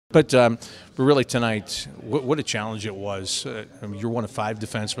But really tonight, what a challenge it was. I mean, you're one of 5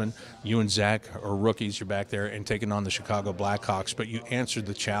 defensemen. You and Zach are rookies. You're back there and taking on the Chicago Blackhawks, but you answered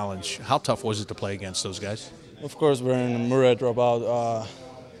the challenge. How tough was it to play against those guys? Of course, we're in a Murray dropout.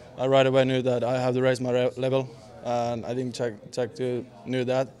 I right away knew that I have to raise my level, and I think Czech too knew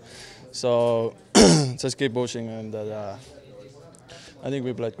that. So just keep pushing, and I think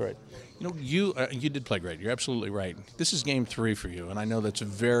we played great. You know, you did play great. You're absolutely right. This is game 3 for you, and I know that's a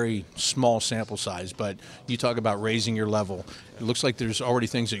very small sample size, but you talk about raising your level. It looks like there's already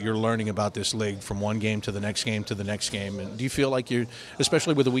things that you're learning about this league from one game to the next game to the next game. And do you feel like you're,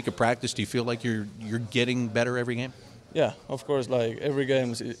 especially with a week of practice, do you feel like you're getting better every game? Yeah, of course. Like every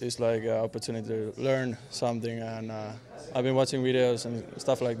game is like an opportunity to learn something, and I've been watching videos and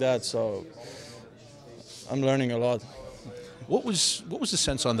stuff like that, so I'm learning a lot. What was the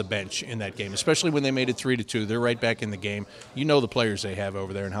sense on the bench in that game, especially when they made it 3-2? They're right back in the game. You know the players they have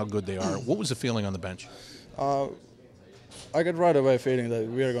over there and how good they are. What was the feeling on the bench? I got right away feeling that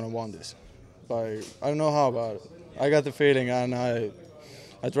we are going to win this. Like, I don't know how, but I got the feeling, and I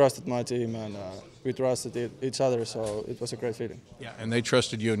trusted my team, and we trusted each other, so it was a great feeling. Yeah, and they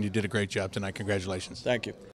trusted you, and you did a great job tonight. Congratulations. Thank you.